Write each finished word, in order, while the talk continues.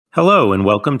Hello and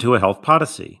welcome to a Health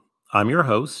Podyssey. I'm your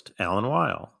host, Alan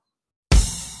Weil.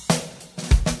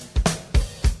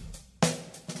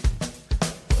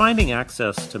 Finding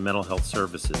access to mental health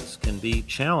services can be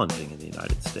challenging in the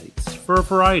United States for a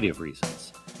variety of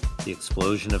reasons. The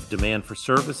explosion of demand for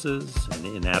services, an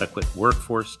inadequate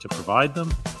workforce to provide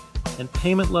them, and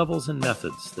payment levels and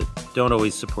methods that don't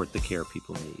always support the care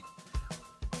people need.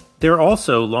 There are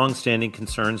also long-standing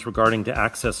concerns regarding to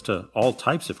access to all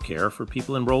types of care for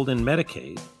people enrolled in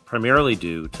Medicaid, primarily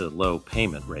due to low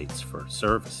payment rates for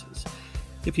services.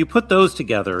 If you put those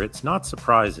together, it's not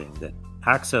surprising that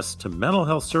access to mental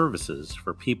health services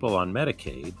for people on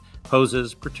Medicaid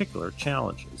poses particular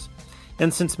challenges.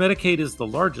 And since Medicaid is the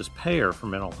largest payer for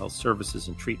mental health services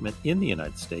and treatment in the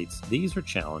United States, these are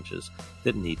challenges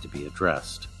that need to be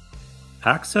addressed.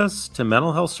 Access to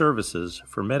mental health services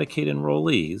for Medicaid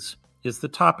enrollees is the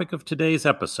topic of today's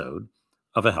episode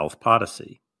of A Health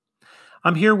Podyssey.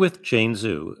 I'm here with Jane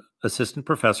Zhu, Assistant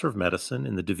Professor of Medicine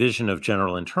in the Division of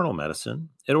General Internal Medicine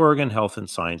at Oregon Health and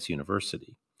Science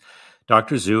University.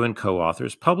 Dr. Zhu and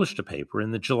co-authors published a paper in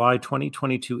the July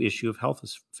 2022 issue of Health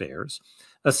Affairs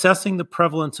assessing the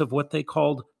prevalence of what they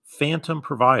called phantom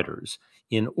providers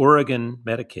in Oregon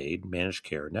Medicaid managed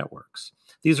care networks.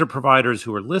 These are providers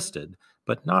who are listed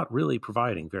but not really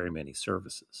providing very many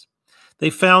services.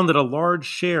 They found that a large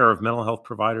share of mental health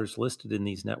providers listed in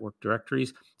these network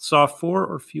directories saw 4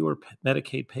 or fewer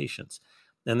Medicaid patients,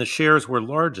 and the shares were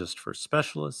largest for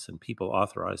specialists and people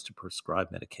authorized to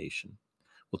prescribe medication.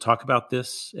 We'll talk about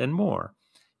this and more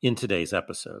in today's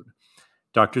episode.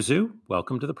 Dr. Zhu,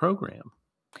 welcome to the program.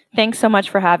 Thanks so much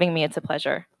for having me. It's a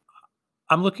pleasure.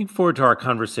 I'm looking forward to our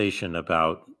conversation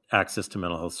about access to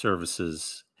mental health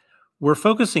services. We're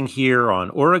focusing here on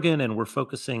Oregon, and we're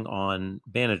focusing on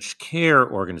managed care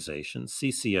organizations,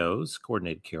 CCOs,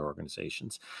 coordinated care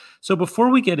organizations. So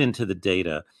before we get into the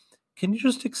data, can you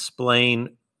just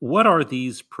explain what are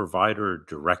these provider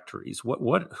directories?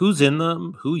 Who's in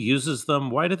them? Who uses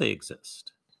them? Why do they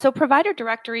exist? So provider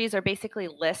directories are basically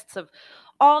lists of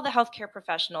all the healthcare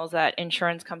professionals that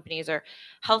insurance companies or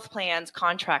health plans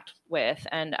contract with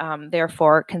and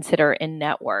therefore consider in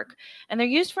network. And they're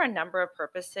used for a number of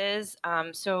purposes.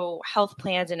 So health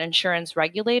plans and insurance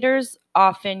regulators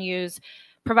often use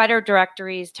provider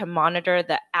directories to monitor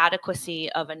the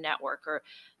adequacy of a network, or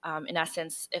in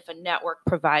essence, if a network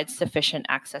provides sufficient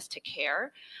access to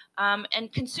care.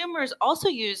 And consumers also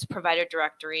use provider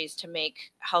directories to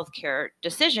make healthcare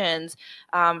decisions.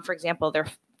 For example, they're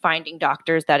finding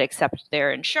doctors that accept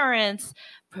their insurance,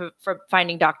 for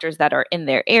finding doctors that are in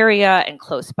their area and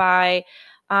close by.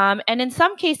 And in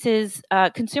some cases,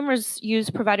 consumers use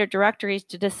provider directories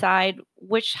to decide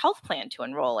which health plan to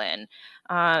enroll in.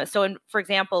 For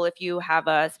example, if you have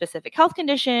a specific health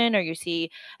condition or you see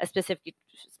a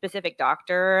specific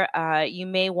doctor, you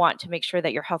may want to make sure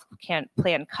that your health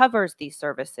plan covers these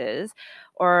services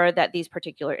or that these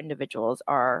particular individuals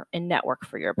are in network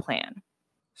for your plan.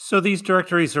 So these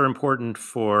directories are important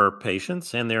for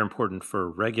patients and they're important for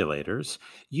regulators.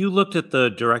 You looked at the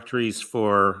directories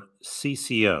for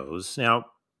CCOs. Now,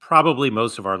 probably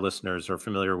most of our listeners are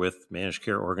familiar with managed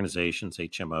care organizations,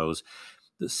 HMOs.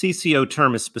 The CCO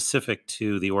term is specific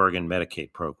to the Oregon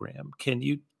Medicaid program. Can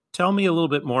you tell me a little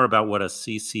bit more about what a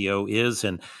CCO is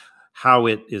and how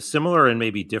it is similar and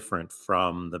maybe different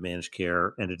from the managed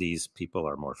care entities people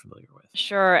are more familiar with?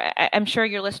 Sure. I'm sure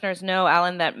your listeners know,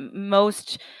 Alan, that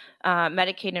most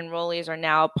Medicaid enrollees are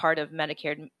now part of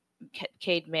Medicaid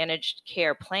managed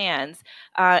care plans.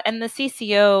 And the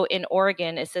CCO in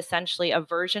Oregon is essentially a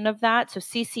version of that. So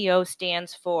CCO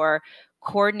stands for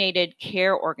Coordinated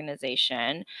Care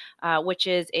Organization, which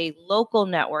is a local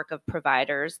network of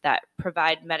providers that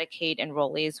provide Medicaid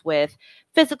enrollees with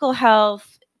physical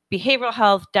health, behavioral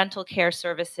health, dental care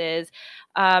services.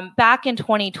 Back in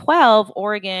 2012,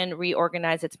 Oregon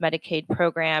reorganized its Medicaid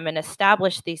program and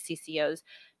established these CCOs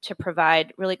to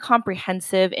provide really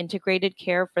comprehensive integrated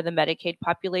care for the Medicaid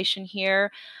population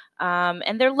here.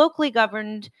 And they're locally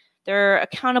governed. They're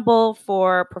accountable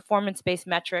for performance-based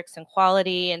metrics and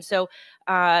quality. And so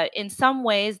in some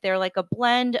ways, they're like a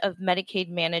blend of Medicaid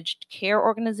managed care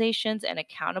organizations and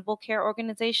accountable care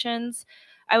organizations.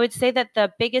 I would say that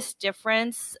the biggest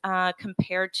difference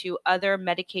compared to other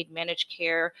Medicaid managed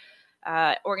care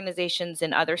organizations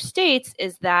in other states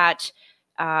is that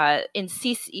in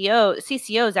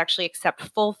CCOs actually accept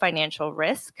full financial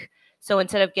risk. So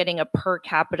instead of getting a per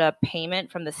capita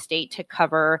payment from the state to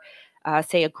cover,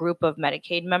 say, a group of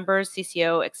Medicaid members,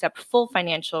 CCO accept full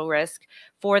financial risk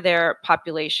for their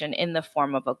population in the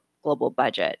form of a global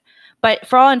budget. But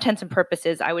for all intents and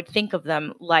purposes, I would think of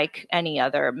them like any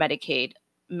other Medicaid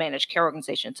managed care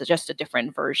organizations. So just a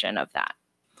different version of that.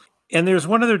 And there's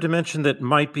one other dimension that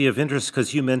might be of interest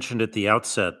because you mentioned at the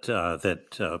outset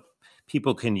that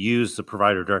people can use the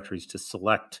provider directories to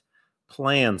select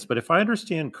plans. But if I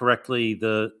understand correctly,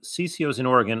 the CCOs in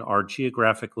Oregon are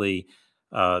geographically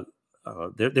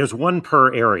there's one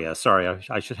per area. Sorry,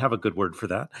 I should have a good word for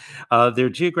that. They're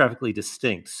geographically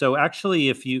distinct. So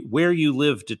actually, where you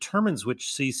live determines which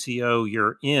CCO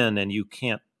you're in, and you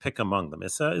can't pick among them.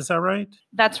 Is that right?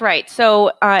 That's right.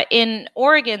 So in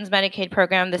Oregon's Medicaid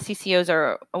program, the CCOs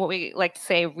are what we like to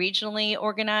say regionally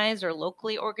organized or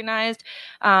locally organized.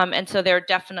 And so they're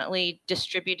definitely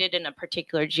distributed in a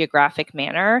particular geographic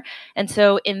manner. And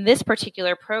so in this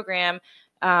particular program,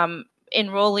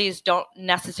 enrollees don't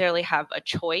necessarily have a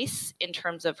choice in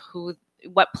terms of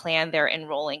what plan they're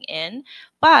enrolling in.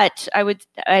 But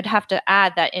I'd have to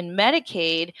add that in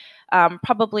Medicaid,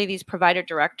 probably these provider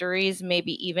directories may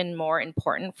be even more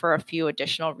important for a few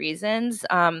additional reasons.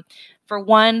 For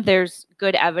one, there's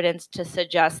good evidence to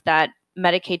suggest that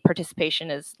Medicaid participation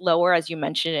is lower, as you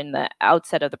mentioned in the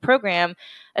outset of the program,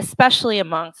 especially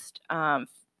amongst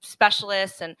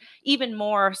specialists and even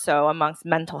more so amongst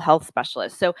mental health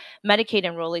specialists. So Medicaid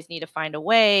enrollees need to find a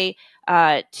way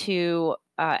to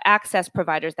access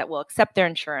providers that will accept their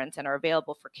insurance and are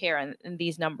available for care. And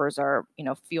these numbers are,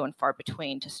 few and far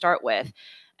between to start with.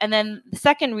 And then the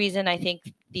second reason I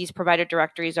think these provider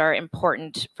directories are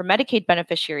important for Medicaid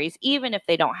beneficiaries, even if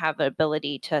they don't have the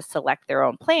ability to select their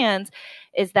own plans,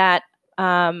 is that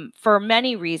for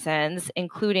many reasons,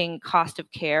 including cost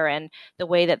of care and the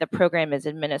way that the program is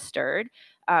administered,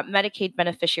 Medicaid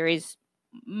beneficiaries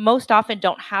most often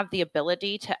don't have the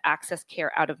ability to access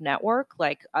care out of network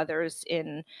like others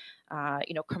in,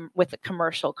 with the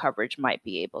commercial coverage might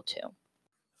be able to.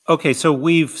 Okay, so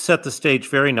we've set the stage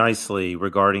very nicely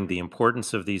regarding the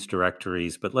importance of these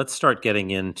directories, but let's start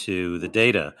getting into the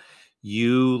data.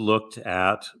 You looked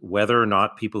at whether or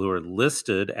not people who are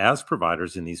listed as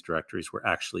providers in these directories were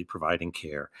actually providing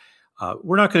care.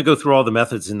 We're not going to go through all the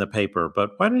methods in the paper,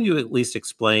 but why don't you at least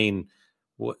explain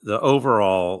the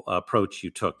overall approach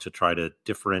you took to try to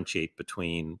differentiate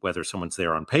between whether someone's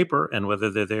there on paper and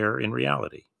whether they're there in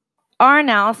reality? Our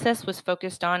analysis was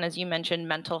focused on, as you mentioned,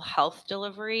 mental health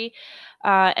delivery.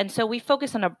 And so we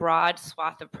focus on a broad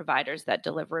swath of providers that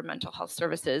deliver mental health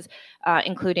services,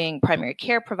 including primary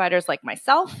care providers like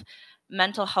myself,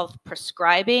 mental health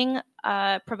prescribing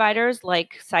providers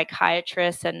like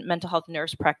psychiatrists and mental health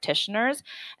nurse practitioners,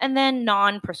 and then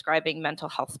non-prescribing mental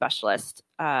health specialists,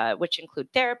 which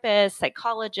include therapists,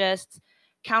 psychologists,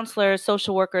 counselors,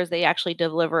 social workers. They actually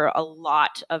deliver a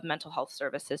lot of mental health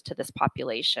services to this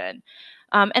population.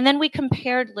 And then we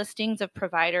compared listings of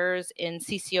providers in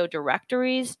CCO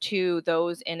directories to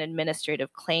those in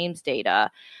administrative claims data.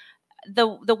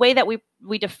 The way that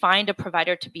we defined a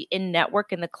provider to be in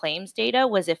network in the claims data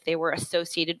was if they were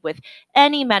associated with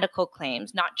any medical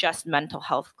claims, not just mental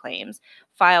health claims,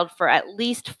 filed for at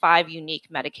least 5 unique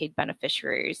Medicaid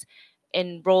beneficiaries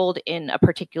enrolled in a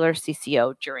particular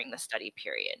CCO during the study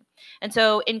period. And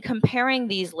so in comparing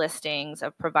these listings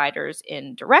of providers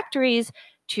in directories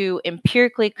to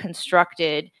empirically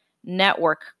constructed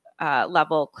network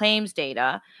level claims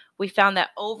data, we found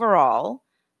that overall,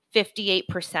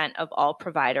 58% of all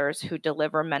providers who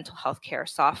deliver mental health care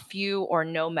saw few or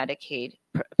no Medicaid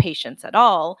patients at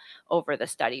all over the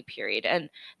study period, and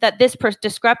that this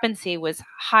discrepancy was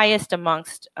highest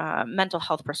amongst mental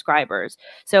health prescribers.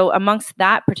 So amongst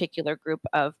that particular group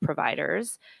of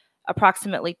providers,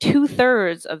 approximately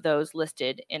 2/3 of those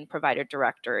listed in provider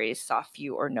directories saw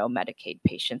few or no Medicaid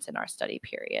patients in our study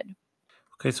period.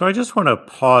 Okay, so I just want to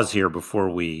pause here before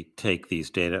we take these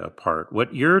data apart.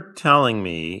 What you're telling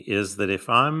me is that if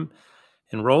I'm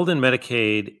enrolled in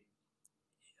Medicaid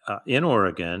in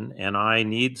Oregon and I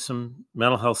need some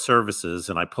mental health services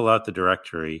and I pull out the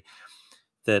directory,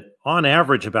 that on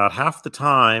average, about half the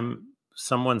time,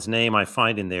 someone's name I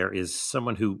find in there is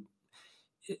someone who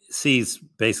sees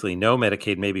basically no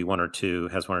Medicaid, maybe has one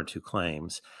or two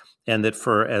claims. And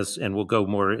that and we'll go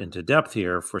more into depth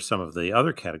here for some of the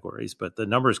other categories, but the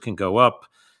numbers can go up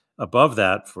above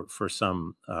that for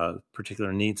some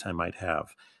particular needs I might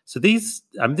have. So this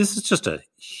is just a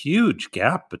huge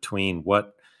gap between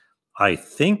what I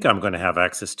think I'm going to have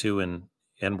access to and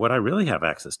what I really have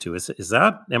access to.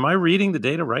 Am I reading the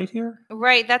data right here?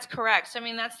 Right, that's correct. So, I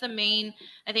mean, that's the main,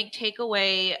 I think,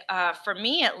 takeaway for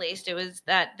me, at least. It was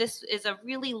that this is a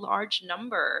really large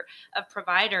number of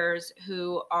providers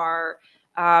who are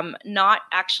not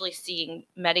actually seeing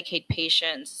Medicaid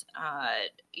patients,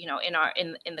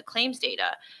 in the claims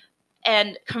data.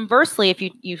 And conversely, if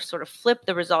you sort of flip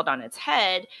the result on its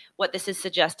head, what this is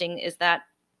suggesting is that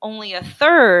only a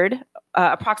third,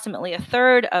 approximately a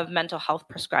third of mental health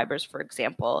prescribers, for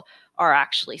example, are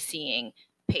actually seeing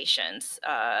patients,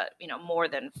 more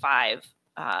than 5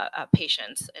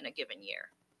 patients in a given year.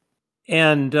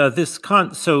 And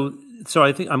so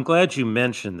I think I'm glad you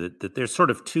mentioned that there's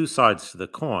sort of two sides to the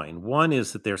coin. One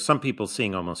is that there's some people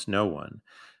seeing almost no one,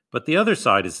 but the other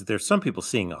side is that there's some people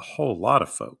seeing a whole lot of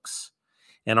folks.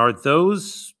 And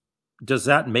does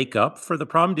that make up for the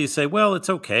problem? Do you say, well, it's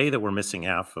okay that we're missing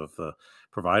half of the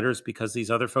providers because these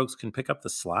other folks can pick up the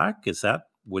slack?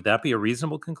 Would that be a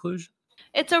reasonable conclusion?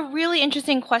 It's a really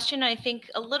interesting question. I think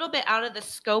a little bit out of the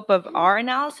scope of our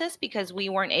analysis because we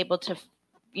weren't able to,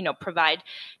 provide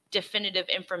definitive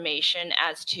information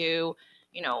as to,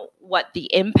 what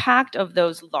the impact of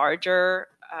those larger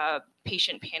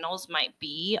patient panels might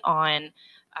be on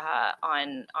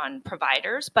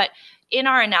providers. But in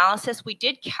our analysis, we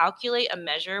did calculate a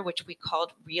measure which we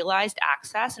called realized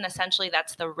access, and essentially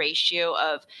that's the ratio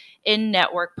of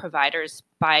in-network providers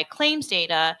by claims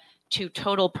data to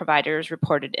total providers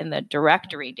reported in the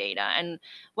directory data. And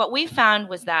what we found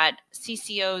was that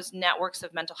CCO's networks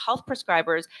of mental health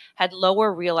prescribers had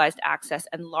lower realized access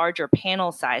and larger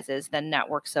panel sizes than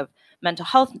networks of mental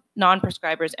health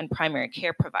non-prescribers and primary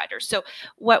care providers. So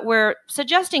what we're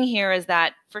suggesting here is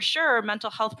that for sure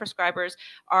mental health prescribers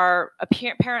are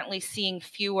apparently seeing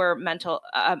fewer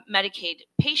Medicaid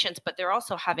patients, but they're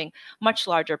also having much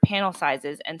larger panel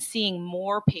sizes and seeing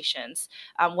more patients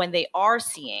when they are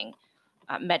seeing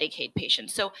Medicaid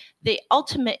patients. So the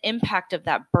ultimate impact of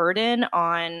that burden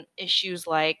on issues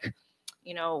like,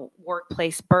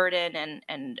 workplace burden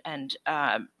and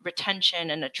retention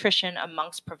and attrition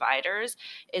amongst providers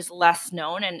is less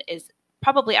known and is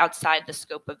probably outside the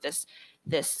scope of this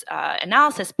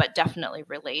analysis, but definitely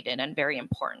related and very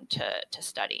important to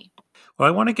study. Well,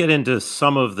 I want to get into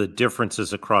some of the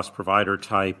differences across provider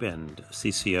type and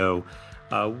CCO.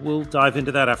 We'll dive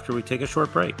into that after we take a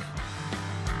short break.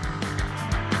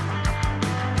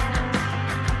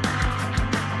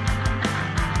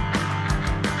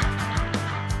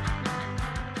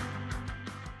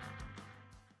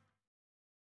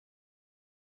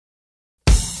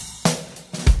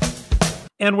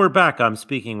 And we're back. I'm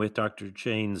speaking with Dr.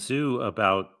 Jane Zhu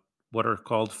about what are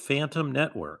called phantom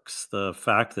networks, the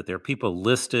fact that there are people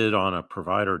listed on a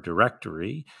provider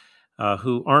directory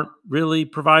who aren't really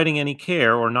providing any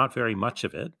care or not very much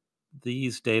of it.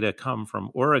 These data come from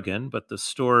Oregon, but the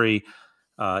story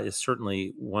is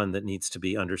certainly one that needs to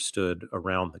be understood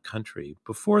around the country.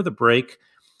 Before the break,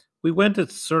 we went to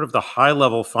sort of the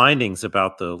high-level findings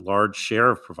about the large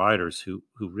share of providers who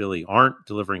really aren't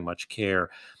delivering much care.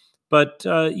 But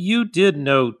you did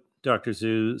note, Dr.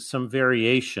 Zhu, some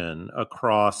variation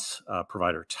across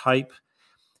provider type.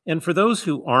 And for those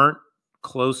who aren't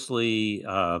closely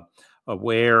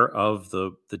aware of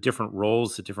the different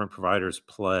roles that different providers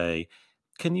play,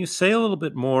 can you say a little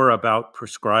bit more about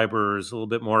prescribers, a little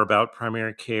bit more about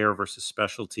primary care versus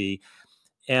specialty,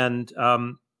 and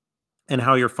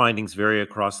how your findings vary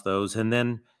across those? And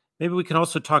then maybe we can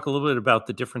also talk a little bit about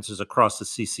the differences across the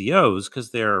CCOs,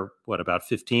 because there are, about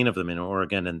 15 of them in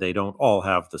Oregon, and they don't all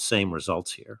have the same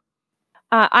results here.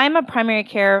 I'm a primary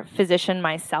care physician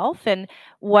myself, and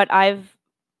what I've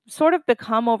sort of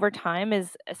become over time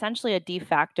is essentially a de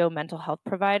facto mental health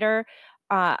provider.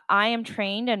 I am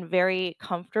trained and very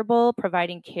comfortable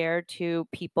providing care to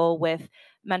people with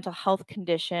mental health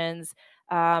conditions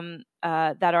that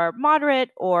are moderate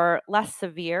or less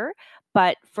severe.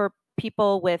 But for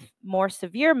people with more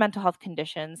severe mental health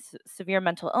conditions, severe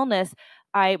mental illness,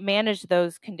 I manage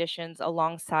those conditions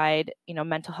alongside,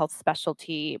 mental health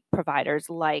specialty providers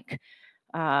like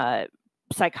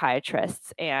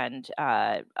psychiatrists and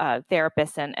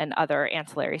therapists and other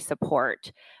ancillary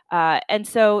support. And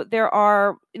so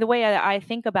the way I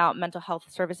think about mental health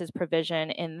services provision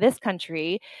in this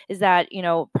country is that,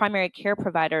 primary care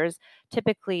providers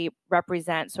typically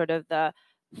represent sort of the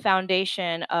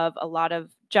foundation of a lot of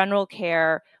general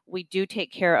care. We do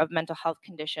take care of mental health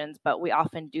conditions, but we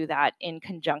often do that in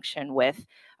conjunction with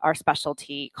our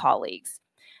specialty colleagues.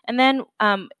 And then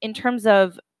in terms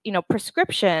of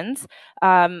prescriptions,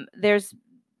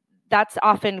 that's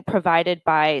often provided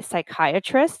by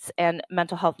psychiatrists and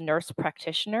mental health nurse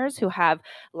practitioners who have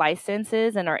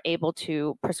licenses and are able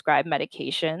to prescribe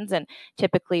medications. And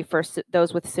typically for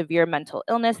those with severe mental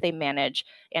illness, they manage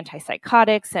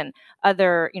antipsychotics and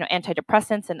other,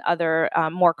 antidepressants and other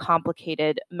more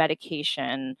complicated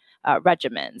medication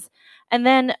regimens. And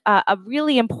then a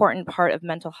really important part of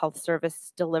mental health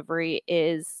service delivery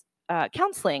is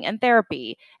counseling and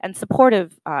therapy and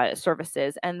supportive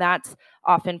services, and that's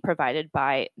often provided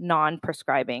by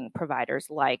non-prescribing providers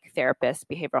like therapists,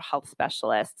 behavioral health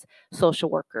specialists, social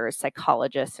workers,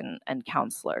 psychologists, and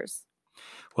counselors.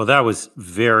 Well, that was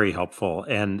very helpful.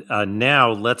 And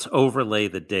now let's overlay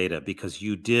the data because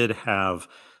you did have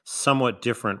somewhat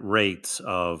different rates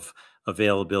of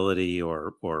availability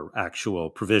or actual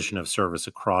provision of service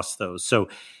across those. So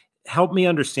help me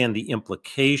understand the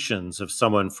implications of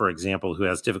someone, for example, who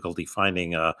has difficulty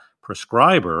finding a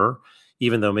prescriber,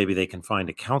 even though maybe they can find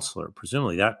a counselor.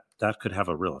 Presumably that could have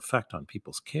a real effect on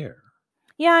people's care.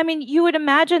 Yeah, I mean, you would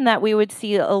imagine that we would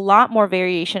see a lot more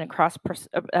variation across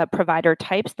provider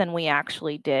types than we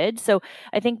actually did. So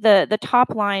I think the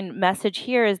top line message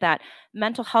here is that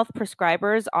mental health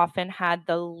prescribers often had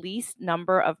the least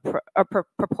number of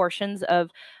proportions of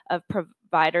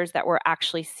providers that were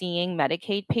actually seeing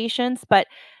Medicaid patients. But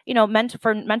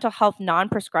for mental health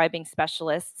non-prescribing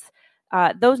specialists,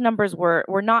 those numbers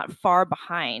were not far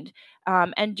behind,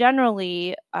 and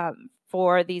generally.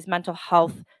 For these mental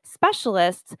health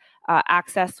specialists,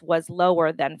 access was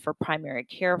lower than for primary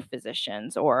care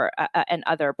physicians or and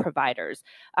other providers.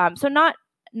 So not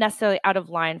necessarily out of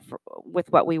line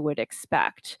with what we would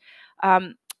expect.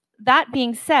 That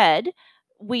being said,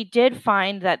 we did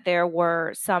find that there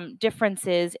were some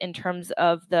differences in terms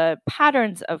of the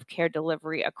patterns of care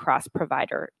delivery across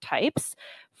provider types.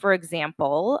 For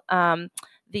example,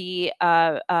 the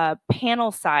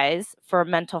panel size for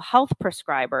mental health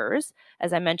prescribers,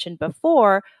 as I mentioned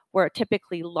before, were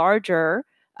typically larger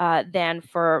than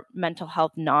for mental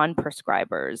health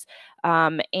non-prescribers.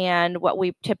 And what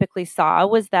we typically saw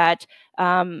was that,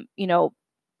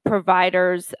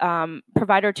 provider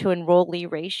to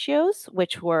enrollee ratios,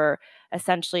 which were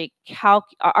essentially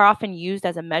are often used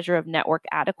as a measure of network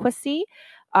adequacy,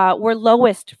 were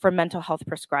lowest for mental health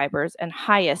prescribers and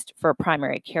highest for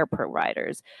primary care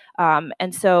providers.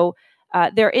 And so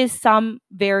there is some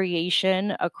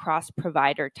variation across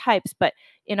provider types, but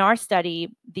in our study,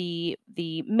 the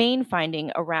main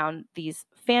finding around these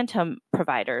phantom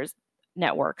providers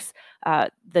networks,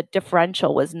 the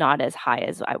differential was not as high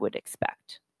as I would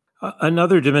expect.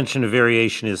 Another dimension of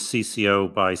variation is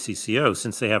CCO by CCO.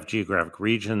 Since they have geographic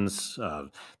regions,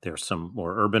 there's some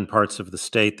more urban parts of the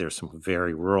state, there's some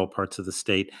very rural parts of the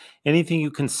state. Anything you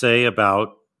can say about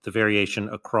the variation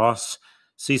across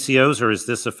CCOs, or is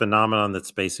this a phenomenon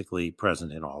that's basically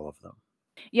present in all of them?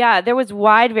 Yeah, there was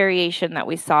wide variation that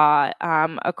we saw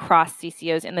across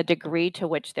CCOs in the degree to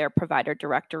which their provider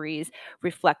directories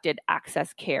reflected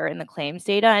access care in the claims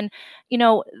data. And,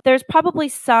 there's probably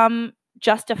some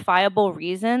justifiable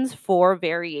reasons for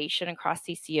variation across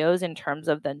CCOs in terms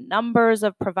of the numbers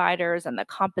of providers and the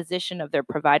composition of their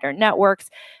provider networks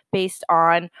based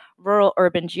on rural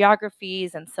urban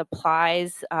geographies and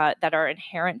supplies that are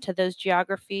inherent to those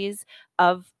geographies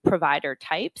of provider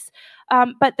types.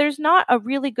 But there's not a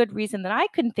really good reason that I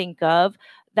can think of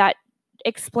that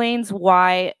explains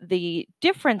why the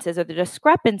differences or the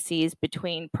discrepancies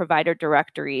between provider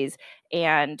directories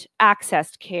and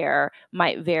accessed care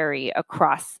might vary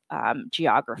across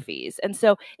geographies. And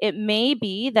so it may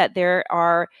be that there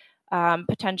are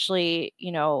potentially,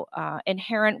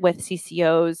 inherent with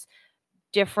CCOs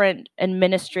different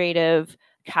administrative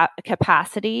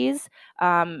capacities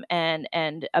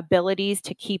and abilities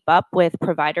to keep up with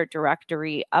provider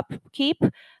directory upkeep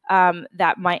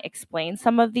that might explain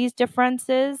some of these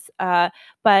differences.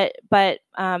 But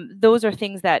those are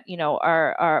things that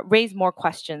are raise more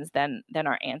questions than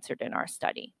are answered in our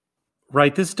study.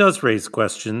 Right. This does raise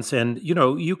questions, and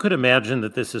you could imagine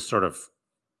that this is sort of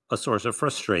a source of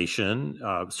frustration.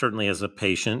 Certainly, as a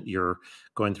patient, you're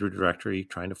going through directory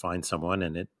trying to find someone,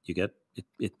 and it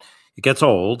gets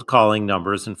old calling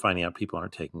numbers and finding out people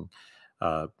aren't taking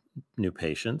new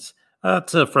patients.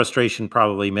 That's a frustration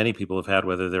probably many people have had,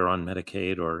 whether they're on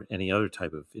Medicaid or any other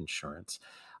type of insurance.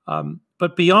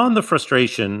 But beyond the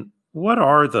frustration, what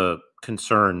are the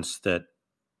concerns that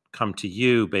come to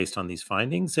you based on these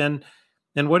findings, and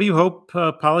what do you hope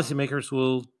policymakers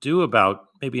will do about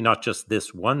maybe not just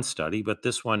this one study, but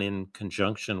this one in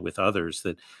conjunction with others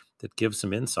that give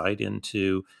some insight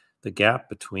into the gap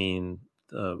between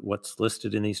what's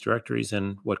listed in these directories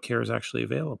and what care is actually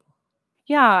available?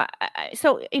 Yeah.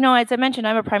 So, as I mentioned,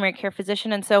 I'm a primary care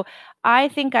physician. And so I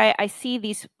think I see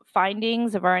these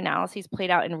findings of our analyses played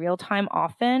out in real time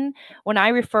often. When I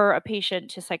refer a patient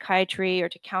to psychiatry or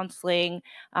to counseling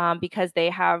because they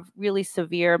have really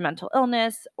severe mental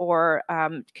illness or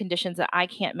conditions that I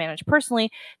can't manage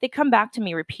personally, they come back to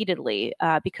me repeatedly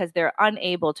because they're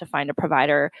unable to find a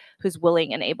provider who's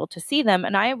willing and able to see them.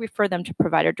 And I refer them to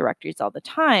provider directories all the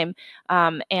time.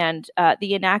 And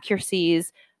the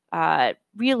inaccuracies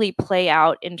really play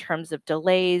out in terms of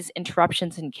delays,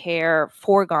 interruptions in care,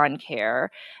 foregone care.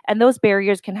 And those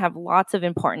barriers can have lots of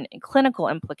important clinical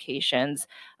implications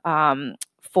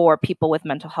for people with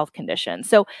mental health conditions.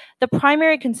 So the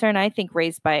primary concern I think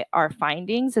raised by our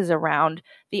findings is around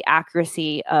the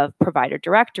accuracy of provider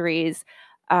directories.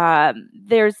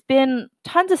 There's been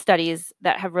tons of studies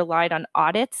that have relied on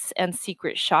audits and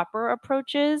secret shopper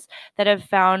approaches that have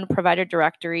found provider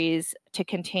directories to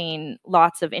contain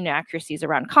lots of inaccuracies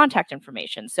around contact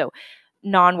information. So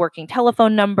non-working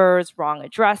telephone numbers, wrong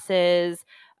addresses,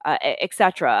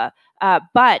 etc.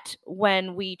 But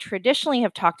when we traditionally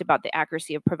have talked about the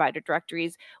accuracy of provider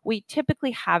directories, we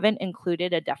typically haven't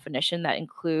included a definition that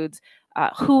includes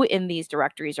who in these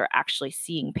directories are actually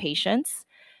seeing patients.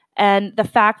 And the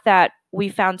fact that we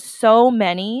found so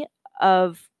many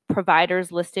of providers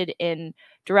listed in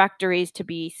directories to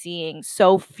be seeing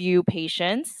so few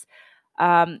patients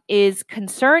is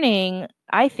concerning,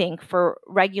 I think, for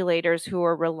regulators who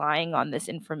are relying on this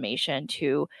information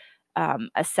to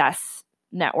assess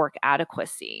network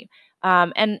adequacy.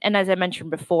 And as I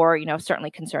mentioned before,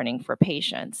 certainly concerning for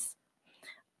patients.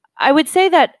 I would say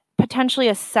that potentially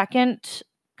a second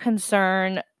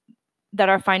concern that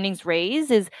our findings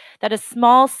raise is that a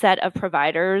small set of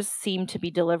providers seem to be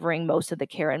delivering most of the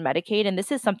care in Medicaid. And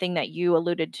this is something that you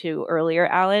alluded to earlier,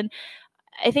 Alan.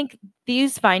 I think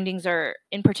these findings are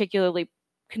in particularly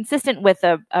consistent with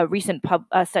a recent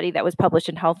study that was published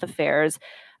in Health Affairs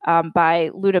by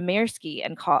Ludomirsky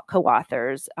and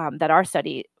co-authors that our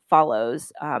study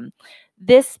follows.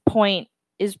 This point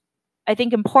is, I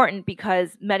think, important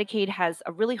because Medicaid has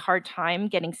a really hard time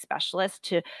getting specialists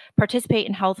to participate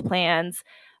in health plans.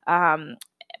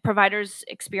 Providers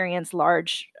experience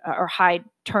large or high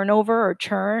turnover or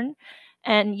churn,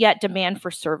 and yet demand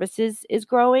for services is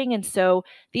growing. And so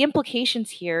the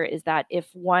implications here is that if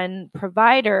one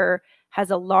provider has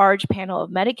a large panel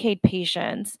of Medicaid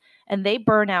patients and they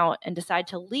burn out and decide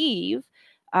to leave,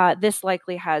 this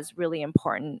likely has really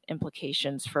important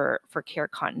implications for care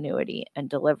continuity and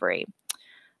delivery.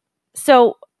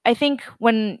 So I think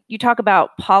when you talk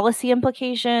about policy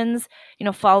implications,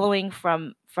 following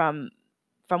from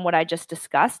what I just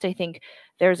discussed, I think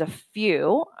there's a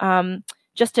few.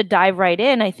 Just to dive right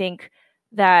in, I think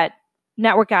that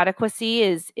network adequacy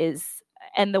is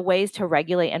and the ways to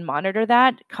regulate and monitor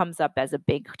that comes up as a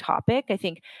big topic. I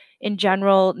think in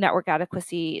general, network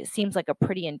adequacy seems like a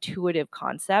pretty intuitive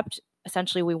concept.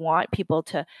 Essentially, we want people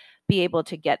to be able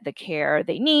to get the care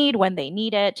they need when they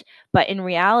need it. But in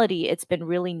reality, it's been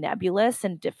really nebulous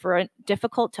and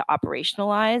difficult to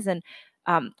operationalize. And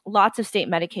lots of state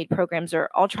Medicaid programs are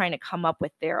all trying to come up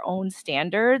with their own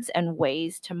standards and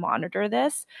ways to monitor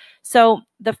this. So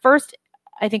the first,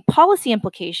 I think, policy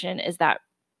implication is that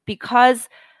because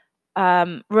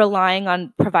relying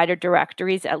on provider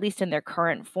directories, at least in their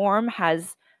current form,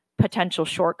 has potential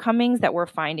shortcomings that we're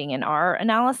finding in our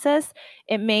analysis,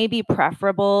 it may be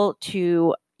preferable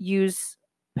to use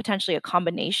potentially a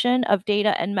combination of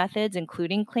data and methods,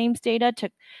 including claims data,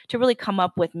 to really come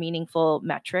up with meaningful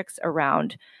metrics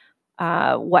around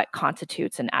what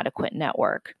constitutes an adequate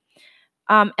network.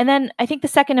 And then I think the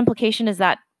second implication is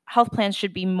that health plans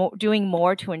should be doing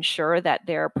more to ensure that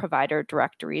their provider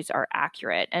directories are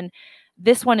accurate. And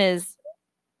this one is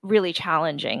really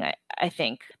challenging, I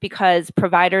think, because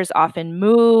providers often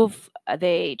move,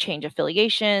 they change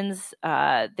affiliations,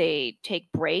 they take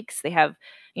breaks, they have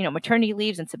maternity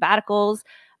leaves and sabbaticals,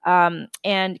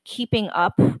 and keeping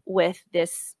up with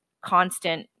this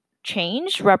constant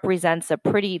change represents a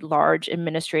pretty large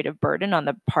administrative burden on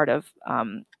the part of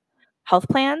health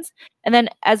plans. And then,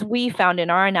 as we found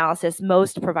in our analysis,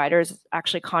 most providers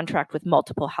actually contract with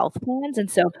multiple health plans. And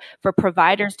so for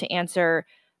providers to answer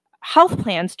health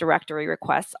plans directory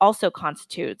requests also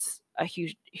constitutes a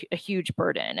huge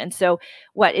burden. And so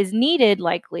what is needed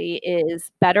likely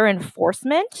is better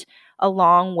enforcement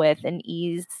along with an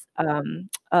ease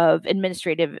of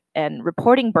administrative and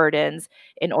reporting burdens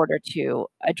in order to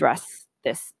address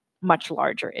this much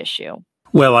larger issue.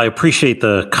 Well, I appreciate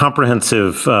the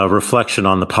comprehensive reflection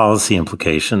on the policy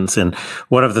implications. And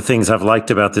one of the things I've liked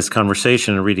about this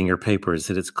conversation and reading your paper is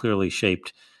that it's clearly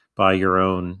shaped by your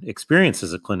own experience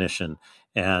as a clinician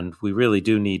And we really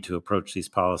do need to approach these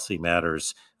policy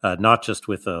matters not just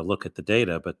with a look at the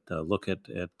data, but look at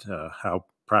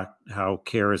how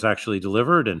care is actually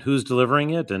delivered and who's delivering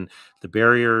it, and the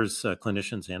barriers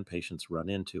clinicians and patients run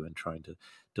into in trying to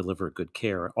deliver good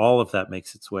care. All of that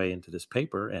makes its way into this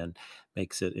paper and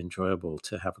makes it enjoyable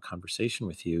to have a conversation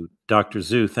with you. Dr.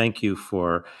 Zhu, thank you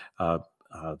for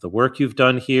the work you've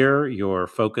done here, your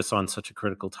focus on such a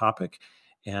critical topic,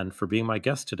 and for being my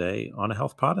guest today on A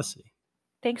Health Podyssey.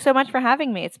 Thanks so much for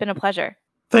having me. It's been a pleasure.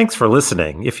 Thanks for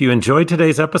listening. If you enjoyed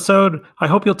today's episode, I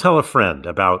hope you'll tell a friend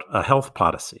about A Health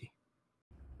Podyssey.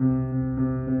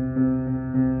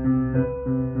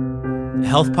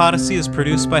 Health Podyssey is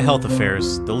produced by Health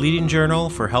Affairs, the leading journal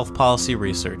for health policy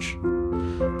research.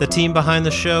 The team behind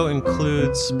the show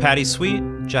includes Patty Sweet,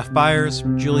 Jeff Byers,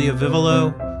 Julia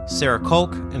Vivolo, Sarah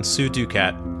Kolk, and Sue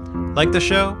Ducat. Like the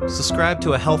show? Subscribe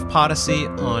to A Health Podyssey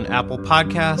on Apple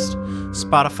Podcast,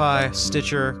 Spotify,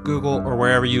 Stitcher, Google, or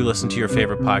wherever you listen to your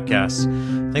favorite podcasts.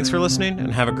 Thanks for listening,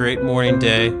 and have a great morning,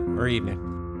 day, or evening.